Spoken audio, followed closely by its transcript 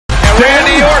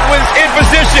Randy Orton was in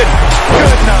position.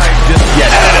 Good night. Yes,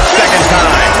 and a second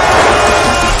time.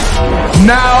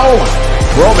 Now,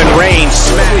 Roman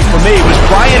Reigns, for me, was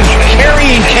Bryan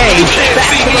carrying Kane.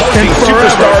 These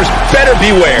superstars better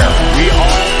beware. We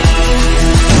all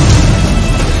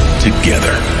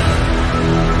together.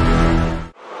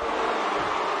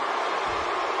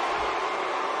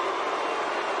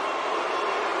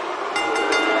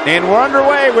 And we're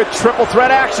underway with triple threat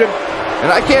action. And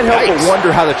I can't help but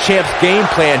wonder how the champ's game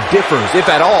plan differs, if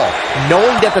at all,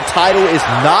 knowing that the title is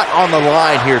not on the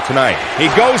line here tonight. He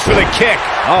goes for the kick.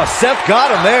 Oh, Seth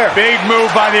got him there. Big move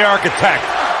by the Architect.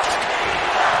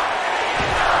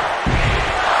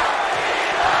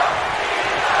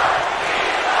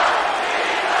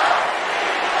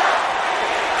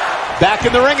 Back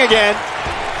in the ring again.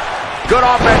 Good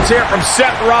offense here from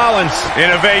Seth Rollins.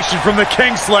 Innovation from the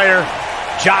Kingslayer.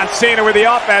 John Cena with the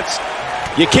offense.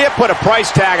 You can't put a price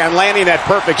tag on landing that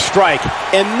perfect strike,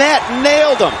 and that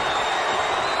nailed him.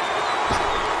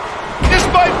 This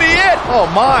might be it.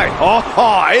 Oh, my. Oh,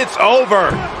 it's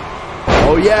over.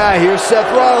 Oh, yeah, here's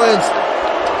Seth Rollins.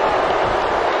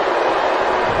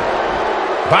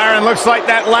 Byron, looks like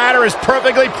that ladder is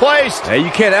perfectly placed. Hey,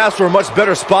 you can't ask for a much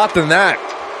better spot than that.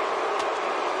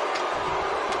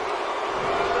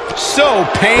 So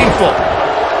painful.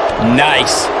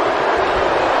 Nice.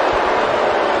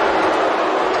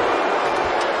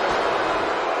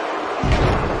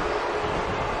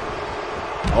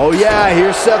 Oh, yeah,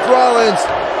 here's Seth Rollins.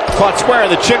 Caught square in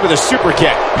the chin with a super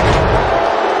kick.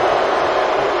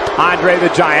 Andre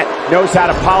the Giant knows how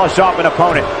to polish off an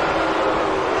opponent.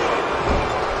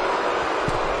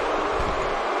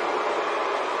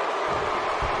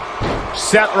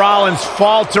 Seth Rollins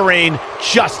faltering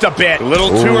just a bit. A little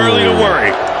too early to worry.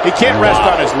 He can't rest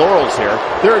on his laurels here.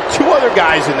 There are two other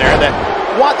guys in there that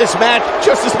want this match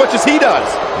just as much as he does.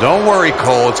 Don't worry,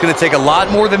 Cole. It's going to take a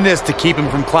lot more than this to keep him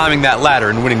from climbing that ladder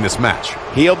and winning this match.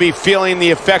 He'll be feeling the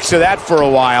effects of that for a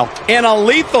while. And a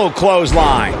lethal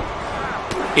clothesline.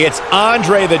 It's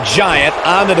Andre the Giant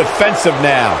on the defensive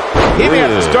now. He may have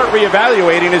to start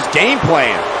reevaluating his game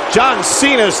plan. John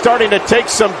Cena is starting to take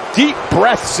some deep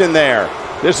breaths in there.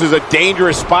 This is a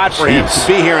dangerous spot for him to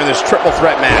be here in this triple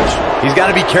threat match. He's got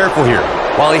to be careful here.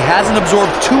 While he hasn't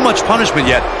absorbed too much punishment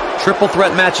yet, triple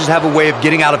threat matches have a way of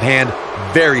getting out of hand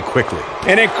very quickly.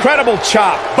 An incredible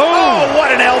chop. Boom! Oh,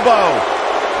 what an elbow!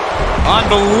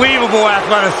 Unbelievable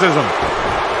athleticism.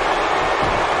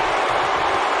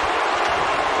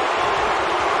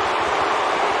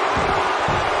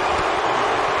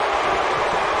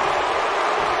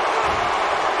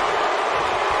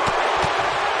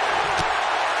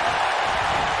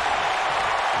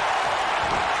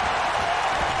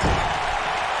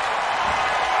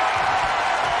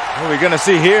 What are we going to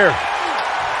see here?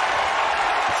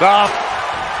 It's off.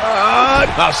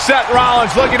 Now Seth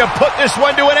Rollins looking to put this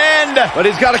one to an end. But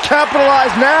he's got to capitalize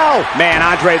now. Man,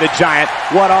 Andre the Giant,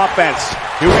 what offense.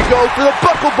 Here we go for the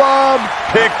buckle bomb.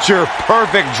 Picture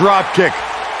perfect drop kick.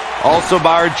 Also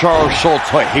Byron Charles Schultz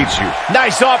hates you.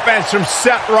 Nice offense from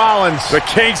Seth Rollins. The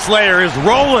Kingslayer is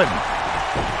rolling.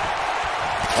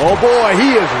 Oh, boy,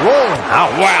 he is rolling.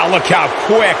 Oh, wow, look how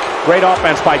quick. Great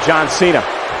offense by John Cena.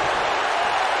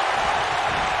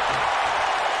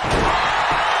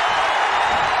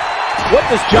 What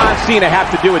does John Cena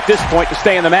have to do at this point to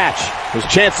stay in the match? His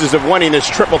chances of winning this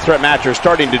triple threat match are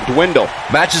starting to dwindle.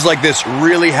 Matches like this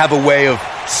really have a way of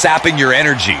sapping your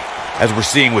energy, as we're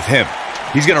seeing with him.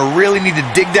 He's going to really need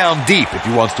to dig down deep if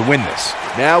he wants to win this.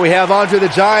 Now we have Andre the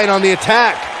Giant on the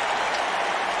attack.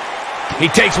 He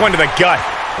takes one to the gut.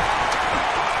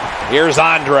 Here's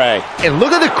Andre. And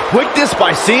look at the quickness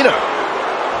by Cena.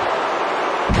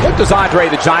 What does Andre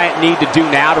the Giant need to do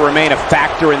now to remain a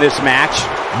factor in this match?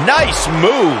 Nice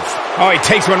move. Oh, he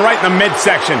takes one right in the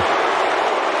midsection.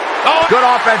 Oh, good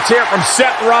offense here from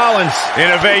Seth Rollins.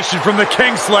 Innovation from the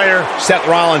Kingslayer. Seth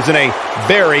Rollins in a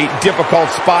very difficult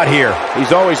spot here.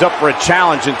 He's always up for a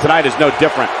challenge, and tonight is no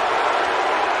different.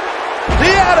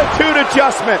 The attitude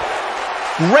adjustment.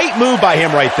 Great move by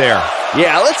him right there.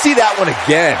 Yeah, let's see that one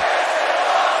again.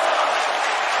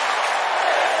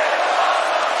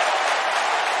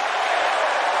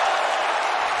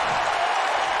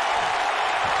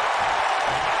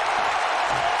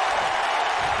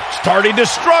 Starting to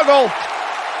struggle.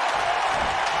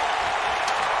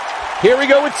 Here we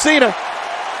go with Cena.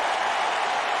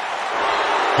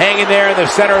 Hanging there in the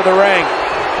center of the ring.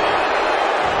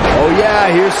 Oh,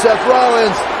 yeah, here's Seth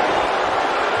Rollins.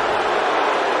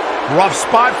 Rough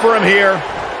spot for him here.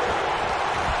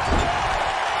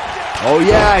 Oh,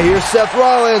 yeah, here's Seth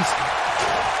Rollins.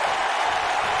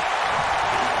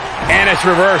 And it's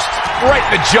reversed. right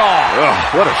in the jaw.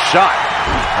 Ugh, what a shot.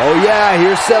 Oh, yeah,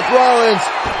 here's Seth Rollins.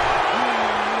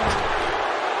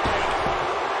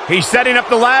 He's setting up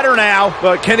the ladder now.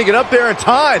 But can he get up there in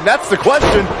time? That's the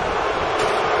question.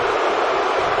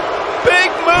 Big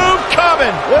move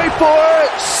coming. Wait for it.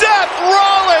 Seth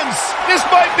Rollins. This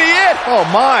might be it. Oh,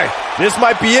 my. This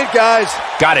might be it, guys.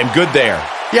 Got him good there.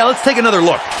 Yeah, let's take another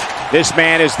look. This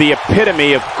man is the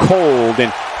epitome of cold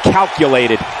and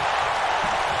calculated.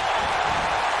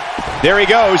 There he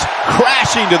goes,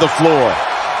 crashing to the floor.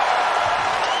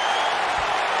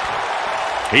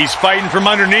 He's fighting from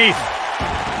underneath.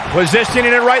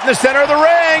 Positioning it right in the center of the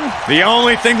ring. The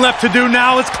only thing left to do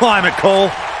now is climb it, Cole.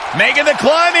 Making the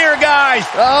climb here, guys.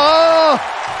 Oh,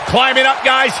 Climbing up,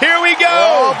 guys. Here we go.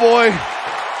 oh boy.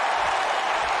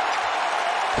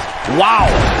 Wow.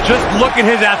 Just look at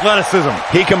his athleticism.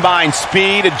 He combines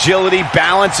speed, agility,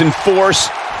 balance, and force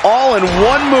all in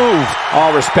one move.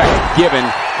 All respect given.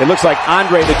 It looks like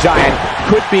Andre the Giant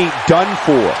could be done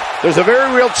for. There's a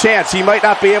very real chance he might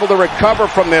not be able to recover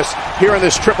from this here in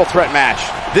this triple threat match.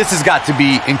 This has got to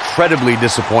be incredibly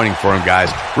disappointing for him,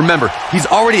 guys. Remember, he's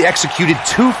already executed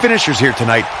 2 finishers here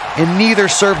tonight, and neither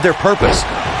served their purpose.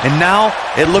 And now,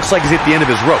 it looks like he's at the end of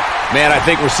his rope. Man, I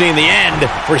think we're seeing the end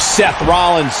for Seth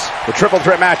Rollins. The triple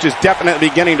threat match is definitely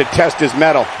beginning to test his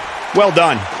mettle. Well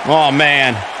done. Oh,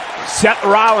 man. Seth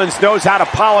Rollins knows how to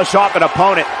polish off an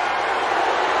opponent.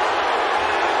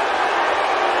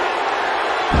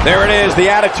 There it is, the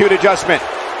attitude adjustment.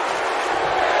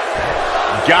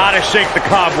 Gotta shake the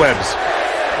cobwebs.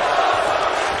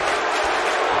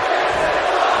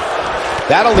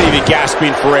 That'll leave you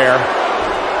gasping for air.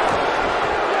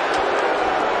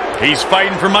 He's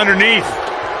fighting from underneath.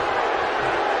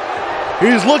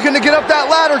 He's looking to get up that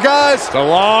ladder, guys. It's a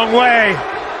long way.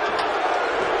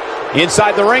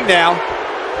 Inside the ring now.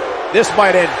 This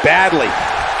might end badly.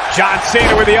 John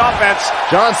Cena with the offense.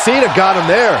 John Cena got him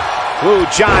there. Ooh,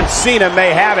 John Cena may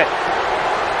have it.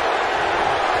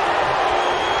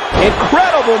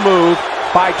 Incredible move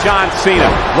by John Cena.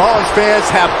 Rollins fans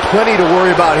have plenty to worry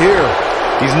about here.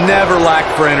 He's never lacked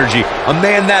for energy. A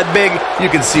man that big, you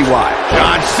can see why.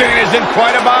 John Cena's in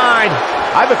quite a bind.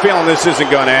 I have a feeling this isn't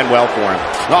going to end well for him.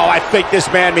 Oh, I think this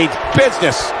man means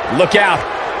business. Look out.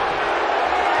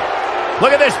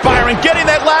 Look at this, Byron, getting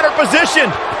that ladder position.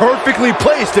 Perfectly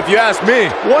placed, if you ask me.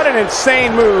 What an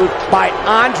insane move by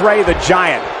Andre the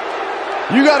Giant.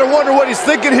 You got to wonder what he's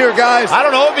thinking here, guys. I don't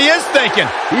know if he is thinking.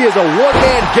 He is a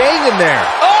one-man gang in there.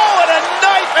 Oh, and a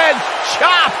knife and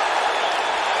chop.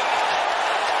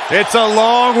 It's a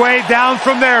long way down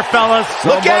from there, fellas.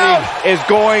 Look out. Is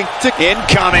going to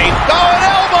incoming. Oh, an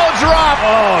elbow drop.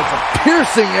 Oh, it's a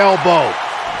piercing elbow.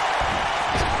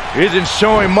 Isn't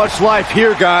showing much life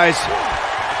here, guys.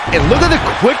 And look at the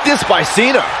quickness by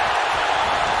Cena.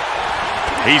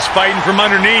 He's fighting from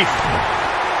underneath.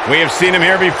 We have seen him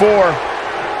here before.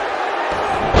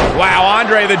 Wow,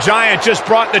 Andre the Giant just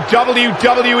brought the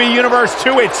WWE Universe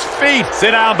to its feet.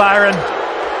 Sit down, Byron.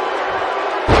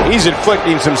 He's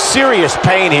inflicting some serious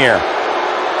pain here.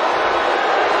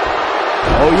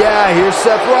 Oh, yeah, here's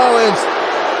Seth Rollins.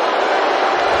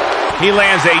 He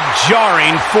lands a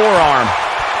jarring forearm.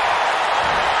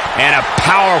 And a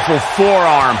powerful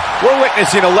forearm. We're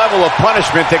witnessing a level of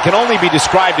punishment that can only be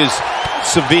described as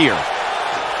severe.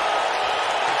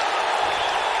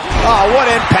 Oh,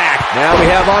 what impact. Now we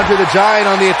have Andre the Giant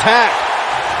on the attack.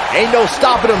 Ain't no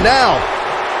stopping him now.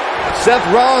 Seth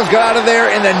Rollins got out of there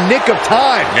in the nick of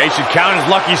time. They should count his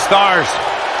lucky stars.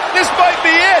 This might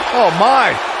be it. Oh,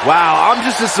 my. Wow, I'm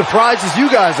just as surprised as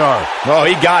you guys are. Oh,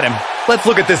 he got him. Let's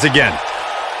look at this again.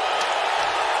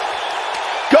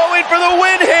 Going for the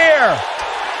win here.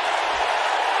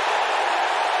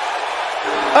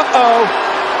 Uh-oh.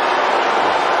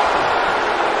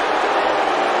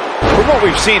 From what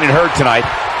we've seen and heard tonight,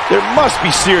 there must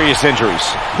be serious injuries.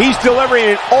 He's delivering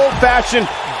an old-fashioned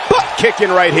butt-kicking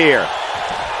right here.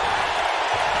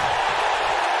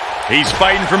 He's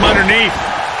fighting from underneath.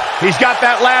 He's got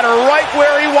that ladder right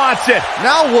where he wants it.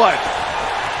 Now what?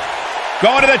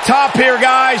 Going to the top here,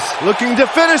 guys. Looking to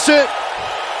finish it.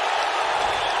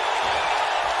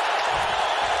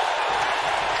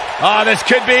 Oh, this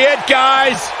could be it,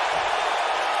 guys.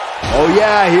 Oh,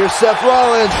 yeah, here's Seth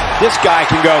Rollins. This guy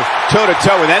can go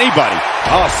toe-to-toe with anybody.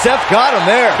 Oh, Seth got him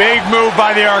there. Big move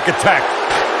by the architect.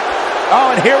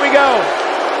 Oh, and here we go.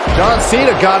 John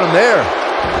Cena got him there.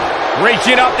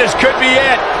 Reaching up, this could be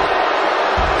it.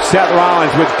 Seth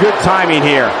Rollins with good timing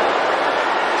here.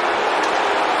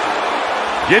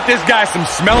 Get this guy some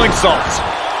smelling salts.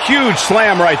 Huge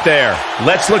slam right there.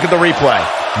 Let's look at the replay.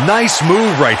 Nice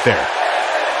move right there.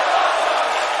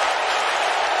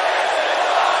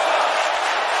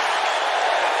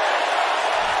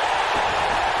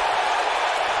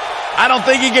 I don't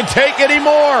think he can take any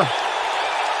more.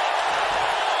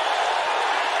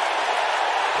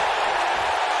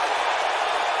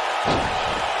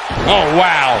 Oh,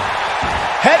 wow.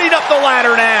 Heading up the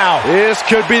ladder now. This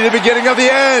could be the beginning of the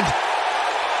end.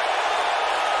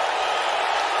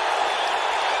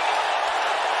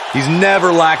 He's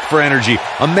never lacked for energy.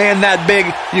 A man that big,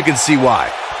 you can see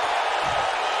why.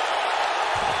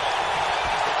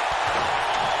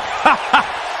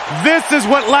 This is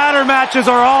what ladder matches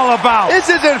are all about. This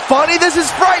isn't funny. This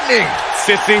is frightening.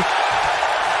 Sissy.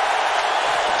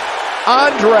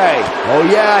 Andre. Oh,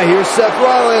 yeah. Here's Seth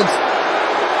Rollins.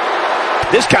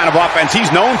 This kind of offense he's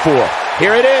known for.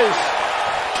 Here it is.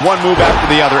 One move after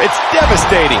the other. It's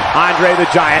devastating. Andre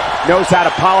the Giant knows how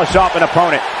to polish off an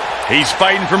opponent. He's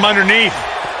fighting from underneath.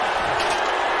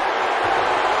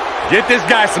 Get this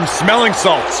guy some smelling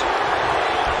salts.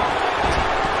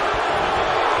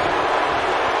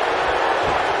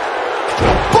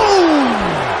 Boom!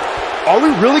 Are we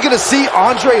really going to see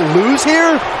Andre lose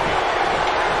here?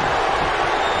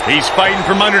 He's fighting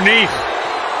from underneath.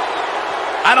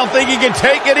 I don't think he can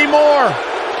take any more.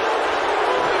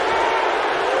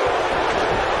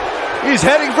 He's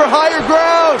heading for higher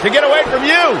ground. To get away from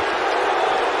you.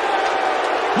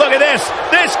 Look at this.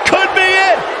 This could be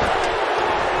it.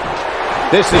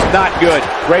 This is not good.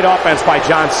 Great offense by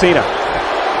John Cena.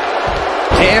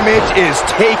 Damage is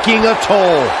taking a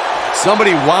toll.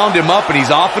 Somebody wound him up and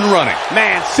he's off and running.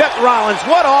 Man, Seth Rollins,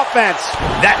 what offense.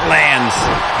 That lands.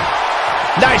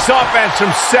 Nice offense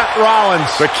from Seth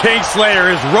Rollins. The King Slayer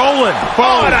is rolling.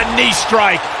 Oh, and a knee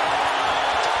strike.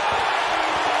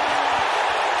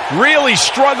 Really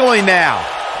struggling now.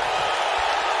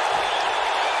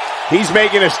 He's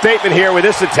making a statement here with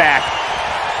this attack.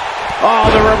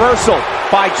 Oh, the reversal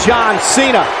by John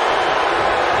Cena.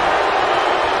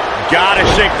 Gotta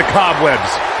shake the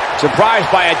cobwebs.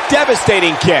 Surprised by a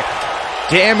devastating kick.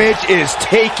 Damage is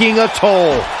taking a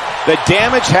toll. The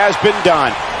damage has been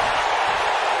done.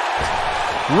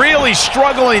 Really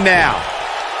struggling now.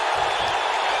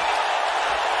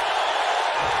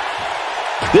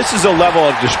 This is a level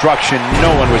of destruction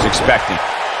no one was expecting.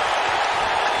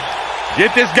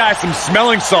 Get this guy some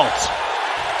smelling salts.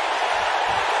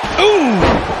 Ooh!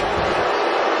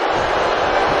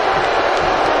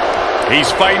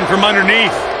 He's fighting from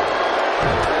underneath.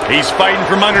 He's fighting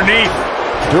from underneath.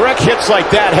 Direct hits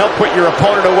like that help put your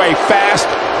opponent away fast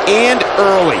and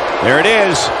early. There it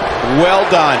is. Well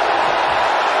done.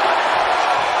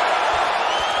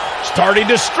 Starting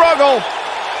to struggle.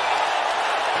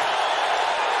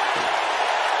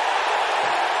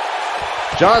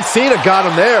 John Cena got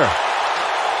him there.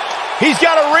 He's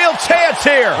got a real chance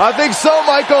here. I think so,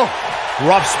 Michael.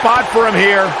 Rough spot for him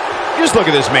here. Just look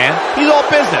at this man. He's all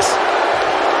business.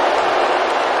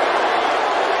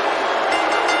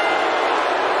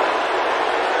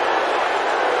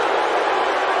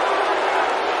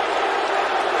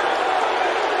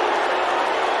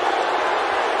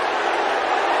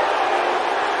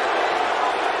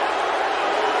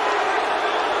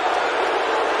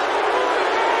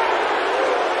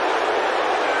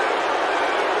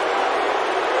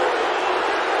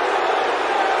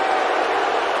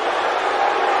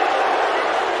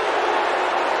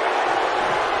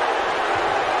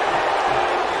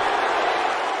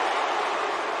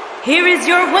 Here is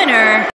your winner,